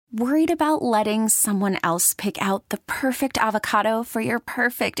Worried about letting someone else pick out the perfect avocado for your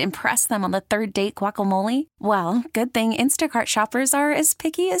perfect impress them on the third date guacamole? Well, good thing Instacart shoppers are as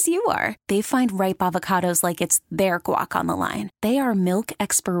picky as you are. They find ripe avocados like it's their guac on the line. They are milk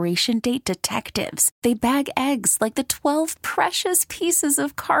expiration date detectives. They bag eggs like the 12 precious pieces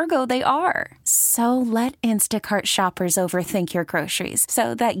of cargo they are. So let Instacart shoppers overthink your groceries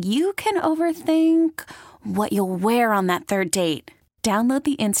so that you can overthink what you'll wear on that third date. Download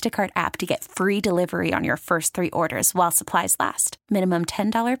the Instacart app to get free delivery on your first 3 orders while supplies last. Minimum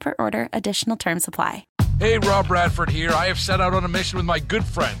 $10 per order. Additional terms apply. Hey, Rob Bradford here. I have set out on a mission with my good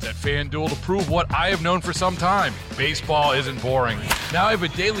friends at FanDuel to prove what I have known for some time. Baseball isn't boring. Now I have a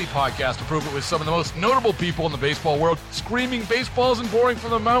daily podcast to prove it with some of the most notable people in the baseball world, screaming baseball isn't boring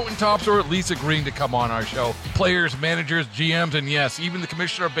from the mountaintops, or at least agreeing to come on our show. Players, managers, GMs, and yes, even the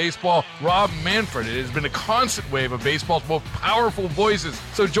commissioner of baseball, Rob Manfred. It has been a constant wave of baseball's most powerful voices.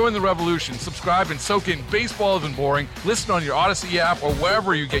 So join the revolution. Subscribe and soak in Baseball Isn't Boring. Listen on your Odyssey app or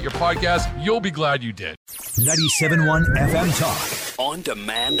wherever you get your podcasts. You'll be glad you did. 97.1 FM Talk. On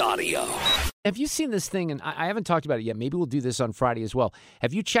demand audio. Have you seen this thing? And I haven't talked about it yet. Maybe we'll do this on Friday as well.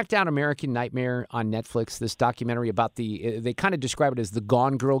 Have you checked out American Nightmare on Netflix, this documentary about they kind of describe it as the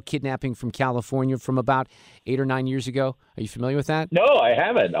Gone Girl kidnapping from California from about 8 or 9 years ago? Are you familiar with that? No, I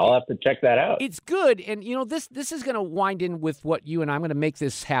haven't. I'll have to check that out. It's good. And, this is going to wind in with what you and I'm going to make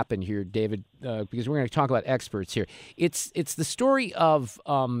this happen here, David, because we're going to talk about experts here. It's the story of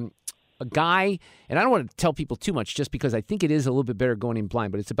a guy, and I don't want to tell people too much just because I think it is a little bit better going in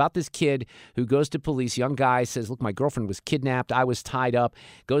blind, but it's about this kid who goes to police, young guy, says, look, my girlfriend was kidnapped, I was tied up,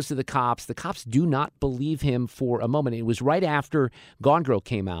 goes to the cops. The cops do not believe him for a moment. It was right after Gone Girl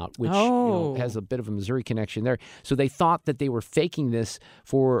came out, which has a bit of a Missouri connection there. So they thought that they were faking this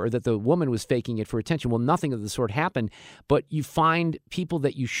or that the woman was faking it for attention. Well, nothing of the sort happened, but you find people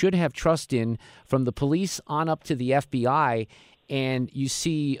that you should have trust in, from the police on up to the FBI, and you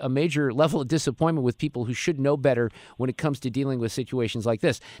see a major level of disappointment with people who should know better when it comes to dealing with situations like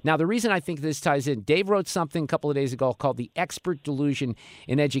this. Now, the reason I think this ties in, Dave wrote something a couple of days ago called The Expert Delusion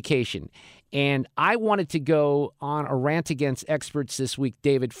in Education. And I wanted to go on a rant against experts this week,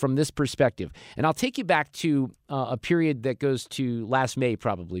 David, from this perspective. And I'll take you back to a period that goes to last May,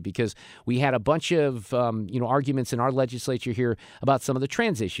 probably, because we had a bunch of arguments in our legislature here about some of the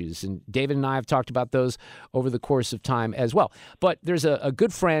trans issues. And David and I have talked about those over the course of time as well. But there's a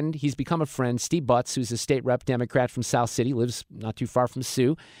good friend. He's become a friend, Steve Butts, who's a state rep Democrat from South City, lives not too far from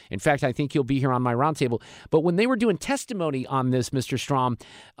Sioux. In fact, I think he'll be here on my roundtable. But when they were doing testimony on this, Mr. Strom,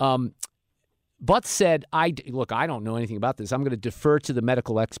 Butts said, I don't know anything about this. I'm going to defer to the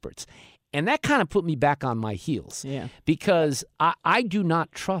medical experts. And that kind of put me back on my heels because I do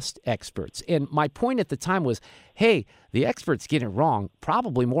not trust experts. And my point at the time was, hey, the experts get it wrong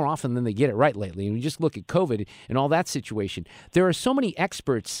probably more often than they get it right lately. And we just look at COVID and all that situation. There are so many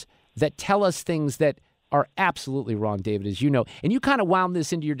experts that tell us things that are absolutely wrong, David, as you know. And you kind of wound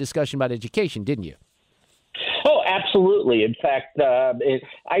this into your discussion about education, didn't you? Oh, absolutely. In fact,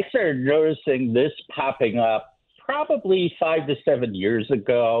 I started noticing this popping up probably 5 to 7 years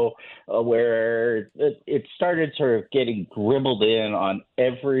ago, where it started sort of getting dribbled in on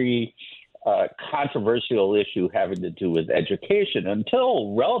every controversial issue having to do with education.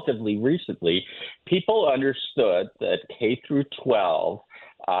 Until relatively recently, people understood that K through 12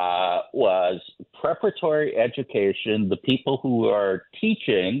 was preparatory education. The people who are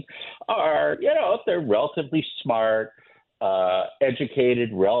teaching are, they're relatively smart, educated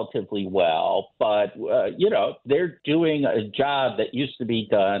relatively well, but, they're doing a job that used to be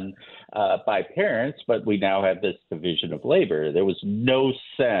done by parents, but we now have this division of labor. There was no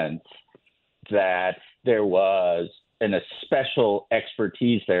sense that there was a special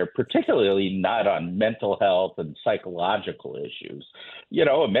expertise there, particularly not on mental health and psychological issues.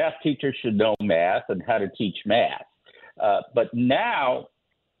 A math teacher should know math and how to teach math. But now,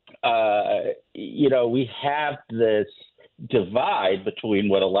 we have this divide between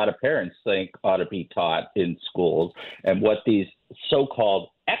what a lot of parents think ought to be taught in schools and what these so-called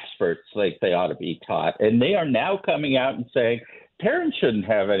experts think they ought to be taught. And they are now coming out and saying, parents shouldn't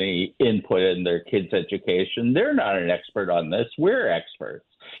have any input in their kids' education. They're not an expert on this. We're experts.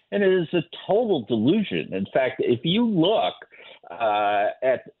 And it is a total delusion. In fact, if you look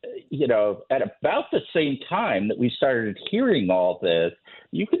at about the same time that we started hearing all this,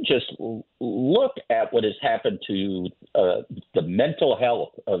 you can just look at what has happened to the mental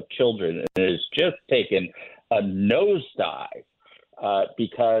health of children. And it has just taken a nosedive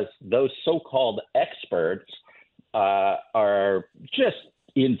because those so-called experts are just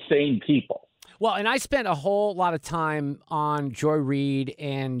insane people. Well, and I spent a whole lot of time on Joy Reid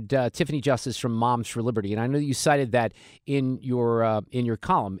and Tiffany Justice from Moms for Liberty, and I know you cited that in your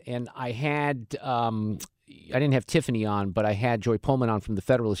column. And I had I didn't have Tiffany on, but I had Joy Pullman on from the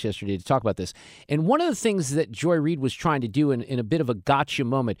Federalist yesterday to talk about this. And one of the things that Joy Reid was trying to do in a bit of a gotcha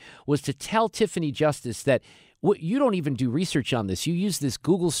moment was to tell Tiffany Justice that you don't even do research on this. You use this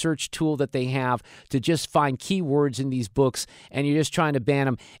Google search tool that they have to just find keywords in these books, and you're just trying to ban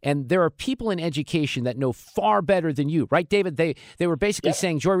them. And there are people in education that know far better than you, right, David? They were basically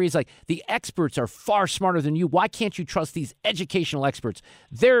saying, Joy Reid's like, the experts are far smarter than you. Why can't you trust these educational experts?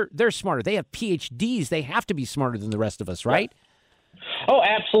 They're smarter. They have PhDs. They have to be smarter than the rest of us, right? Oh,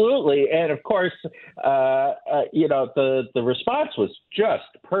 absolutely. And of course, the response was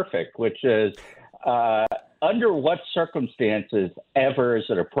just perfect, which is, under what circumstances ever is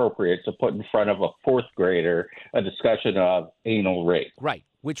it appropriate to put in front of a fourth grader a discussion of anal rape? Right,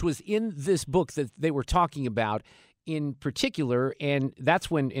 which was in this book that they were talking about in particular, and that's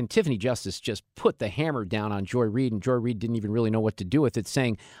when Tiffany Justice just put the hammer down on Joy Reid, and Joy Reid didn't even really know what to do with it,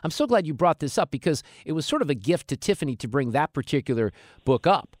 saying, I'm so glad you brought this up, because it was sort of a gift to Tiffany to bring that particular book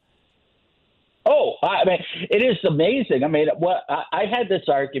up. Oh, I mean, it is amazing. I mean, I had this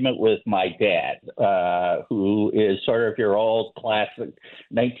argument with my dad, who is sort of your old classic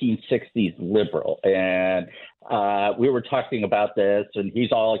 1960s liberal. And we were talking about this, and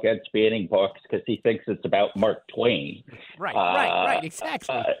he's all against banning books because he thinks it's about Mark Twain. Right,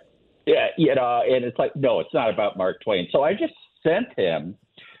 exactly. And it's like, no, it's not about Mark Twain. So I just sent him,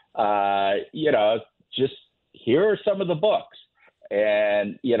 just here are some of the books.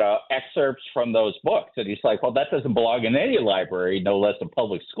 And, excerpts from those books. And he's like, well, that doesn't belong in any library, no less a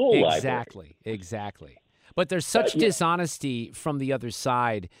public school library. Exactly. But there's such dishonesty from the other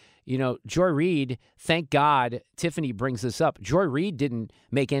side. Joy Reid, thank God Tiffany brings this up. Joy Reid didn't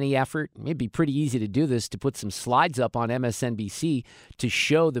make any effort. It'd be pretty easy to do this, to put some slides up on MSNBC to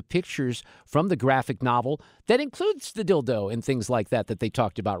show the pictures from the graphic novel that includes the dildo and things like that they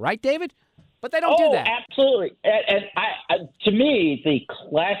talked about. Right, David? But they don't do that. Absolutely. And to me, the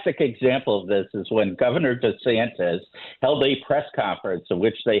classic example of this is when Governor DeSantis held a press conference in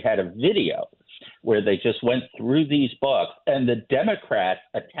which they had a video where they just went through these books, and the Democrats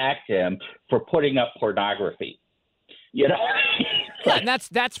attacked him for putting up pornography. Yeah, and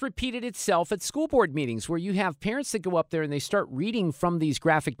that's repeated itself at school board meetings, where you have parents that go up there and they start reading from these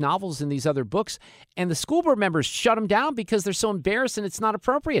graphic novels and these other books, and the school board members shut them down because they're so embarrassed and it's not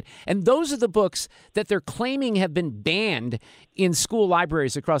appropriate. And those are the books that they're claiming have been banned in school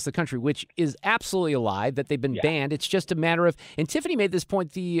libraries across the country, which is absolutely a lie that they've been banned. It's just a matter of, and Tiffany made this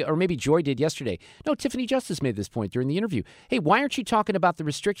point, or maybe Joy did yesterday. No, Tiffany Justice made this point during the interview. Hey, why aren't you talking about the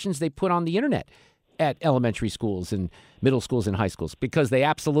restrictions they put on the internet at elementary schools and middle schools and high schools? Because they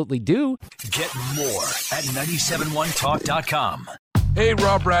absolutely do. Get more at 971talk.com. Hey,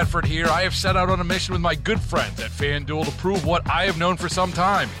 Rob Bradford here. I have set out on a mission with my good friends at FanDuel to prove what I have known for some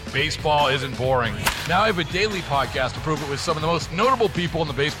time. Baseball isn't boring. Now I have a daily podcast to prove it with some of the most notable people in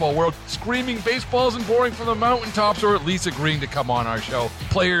the baseball world, screaming baseball isn't boring from the mountaintops, or at least agreeing to come on our show.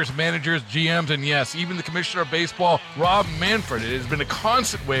 Players, managers, GMs, and yes, even the commissioner of baseball, Rob Manfred. It has been a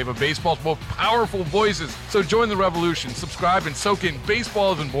constant wave of baseball's most powerful voices. So join the revolution. Subscribe and soak in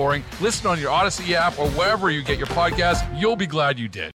Baseball Isn't Boring. Listen on your Odyssey app or wherever you get your podcasts. You'll be glad you did.